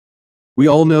We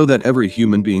all know that every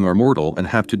human being are mortal and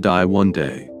have to die one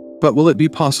day. But will it be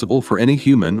possible for any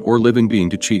human or living being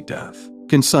to cheat death?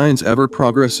 Can science ever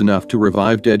progress enough to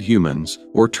revive dead humans,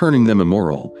 or turning them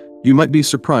immortal? You might be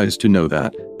surprised to know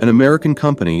that an American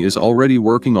company is already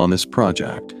working on this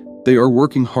project. They are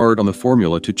working hard on the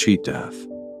formula to cheat death.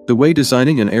 The way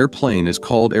designing an airplane is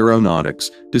called aeronautics,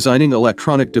 designing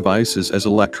electronic devices as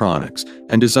electronics,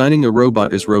 and designing a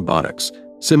robot is robotics.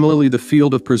 Similarly, the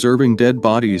field of preserving dead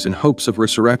bodies in hopes of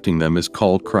resurrecting them is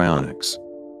called cryonics.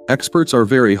 Experts are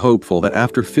very hopeful that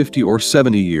after 50 or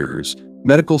 70 years,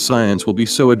 medical science will be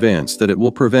so advanced that it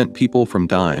will prevent people from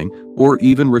dying, or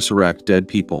even resurrect dead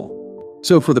people.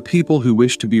 So for the people who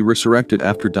wish to be resurrected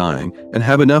after dying, and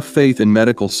have enough faith in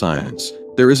medical science,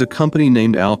 there is a company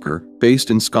named Alker,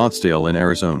 based in Scottsdale in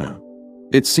Arizona.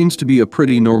 It seems to be a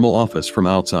pretty normal office from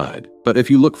outside, but if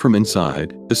you look from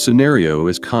inside, the scenario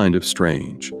is kind of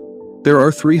strange. There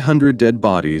are 300 dead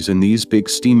bodies in these big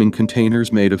steaming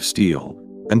containers made of steel,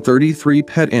 and 33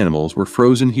 pet animals were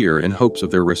frozen here in hopes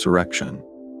of their resurrection.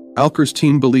 Alker's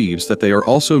team believes that they are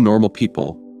also normal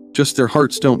people, just their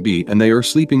hearts don't beat and they are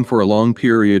sleeping for a long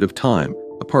period of time.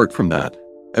 Apart from that,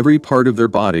 every part of their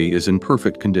body is in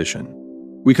perfect condition.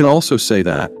 We can also say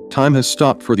that time has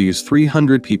stopped for these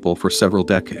 300 people for several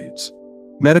decades.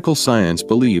 Medical science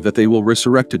believe that they will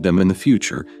resurrect them in the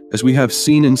future, as we have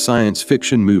seen in science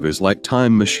fiction movies like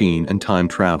Time Machine and Time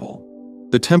Travel.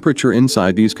 The temperature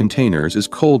inside these containers is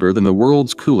colder than the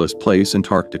world's coolest place,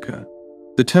 Antarctica.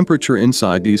 The temperature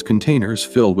inside these containers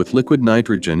filled with liquid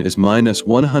nitrogen is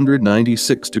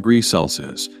 -196 degrees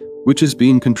Celsius, which is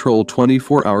being controlled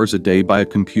 24 hours a day by a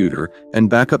computer,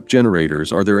 and backup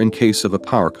generators are there in case of a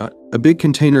power cut. A big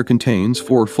container contains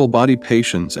 4 full-body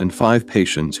patients and 5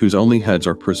 patients whose only heads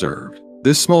are preserved.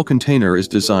 This small container is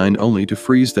designed only to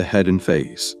freeze the head and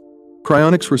face.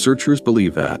 Cryonics researchers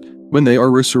believe that, when they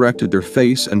are resurrected, their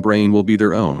face and brain will be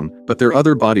their own, but their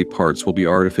other body parts will be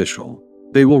artificial.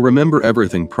 They will remember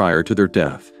everything prior to their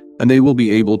death, and they will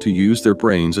be able to use their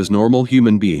brains as normal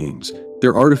human beings.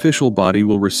 Their artificial body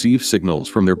will receive signals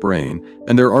from their brain,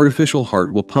 and their artificial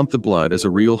heart will pump the blood as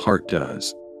a real heart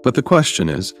does. But the question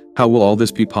is, how will all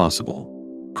this be possible?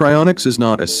 Cryonics is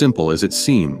not as simple as it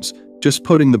seems. Just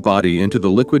putting the body into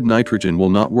the liquid nitrogen will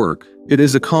not work. It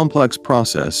is a complex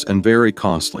process and very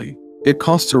costly. It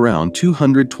costs around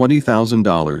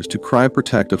 $220,000 to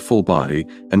cryoprotect a full body,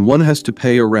 and one has to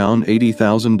pay around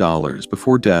 $80,000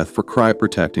 before death for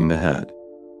cryoprotecting the head.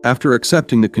 After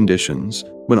accepting the conditions,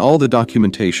 when all the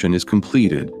documentation is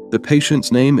completed, the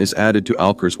patient's name is added to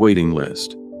Alker's waiting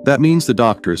list. That means the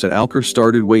doctors at Alker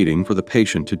started waiting for the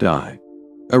patient to die.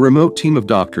 A remote team of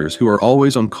doctors who are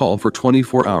always on call for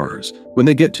 24 hours, when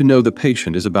they get to know the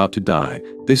patient is about to die,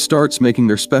 they start making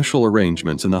their special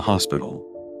arrangements in the hospital.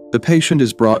 The patient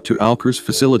is brought to Alker's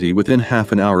facility within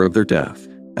half an hour of their death,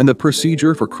 and the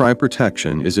procedure for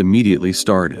cryoprotection is immediately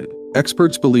started.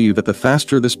 Experts believe that the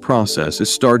faster this process is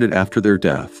started after their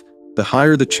death, the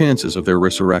higher the chances of their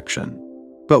resurrection.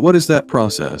 But what is that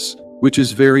process, which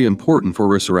is very important for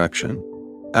resurrection?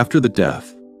 After the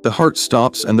death, the heart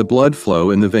stops and the blood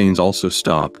flow in the veins also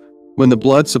stop. When the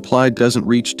blood supply doesn't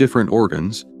reach different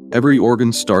organs, every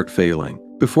organ start failing.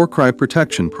 Before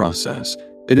cryoprotection process,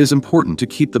 it is important to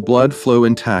keep the blood flow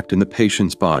intact in the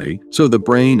patient's body, so the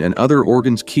brain and other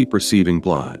organs keep receiving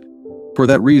blood. For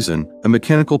that reason, a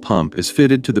mechanical pump is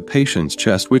fitted to the patient's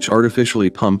chest which artificially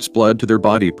pumps blood to their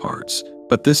body parts.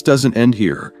 But this doesn't end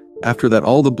here. After that,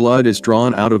 all the blood is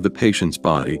drawn out of the patient's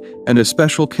body, and a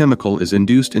special chemical is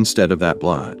induced instead of that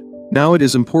blood. Now it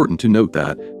is important to note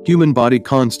that human body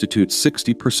constitutes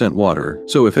 60% water,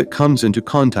 so if it comes into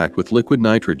contact with liquid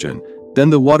nitrogen, then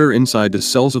the water inside the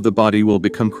cells of the body will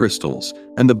become crystals,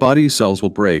 and the body cells will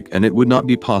break and it would not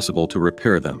be possible to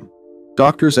repair them.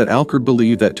 Doctors at Alker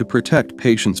believe that to protect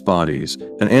patients' bodies,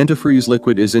 an antifreeze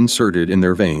liquid is inserted in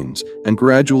their veins, and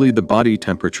gradually the body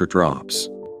temperature drops.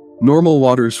 Normal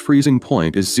water's freezing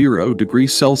point is 0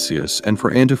 degrees Celsius, and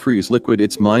for antifreeze liquid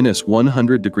it's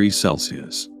 -100 degrees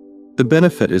Celsius. The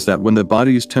benefit is that when the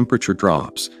body's temperature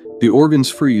drops, the organs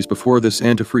freeze before this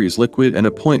antifreeze liquid, and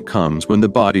a point comes when the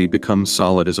body becomes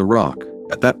solid as a rock.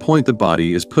 At that point the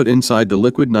body is put inside the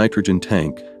liquid nitrogen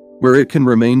tank, where it can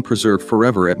remain preserved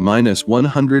forever at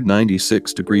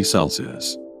 -196 degrees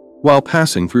Celsius. While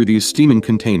passing through these steaming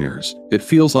containers, it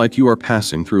feels like you are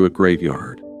passing through a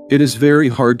graveyard. It is very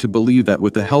hard to believe that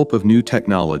with the help of new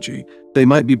technology, they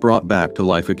might be brought back to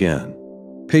life again.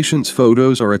 Patients'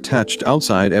 photos are attached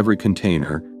outside every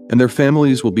container, and their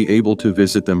families will be able to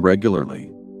visit them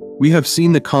regularly. We have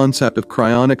seen the concept of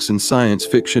cryonics in science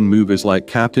fiction movies like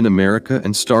Captain America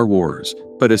and Star Wars,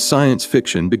 but is science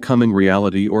fiction becoming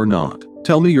reality or not?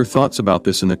 Tell me your thoughts about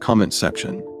this in the comments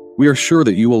section. We are sure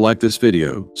that you will like this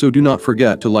video, so do not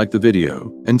forget to like the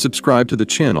video and subscribe to the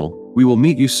channel. We will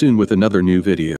meet you soon with another new video.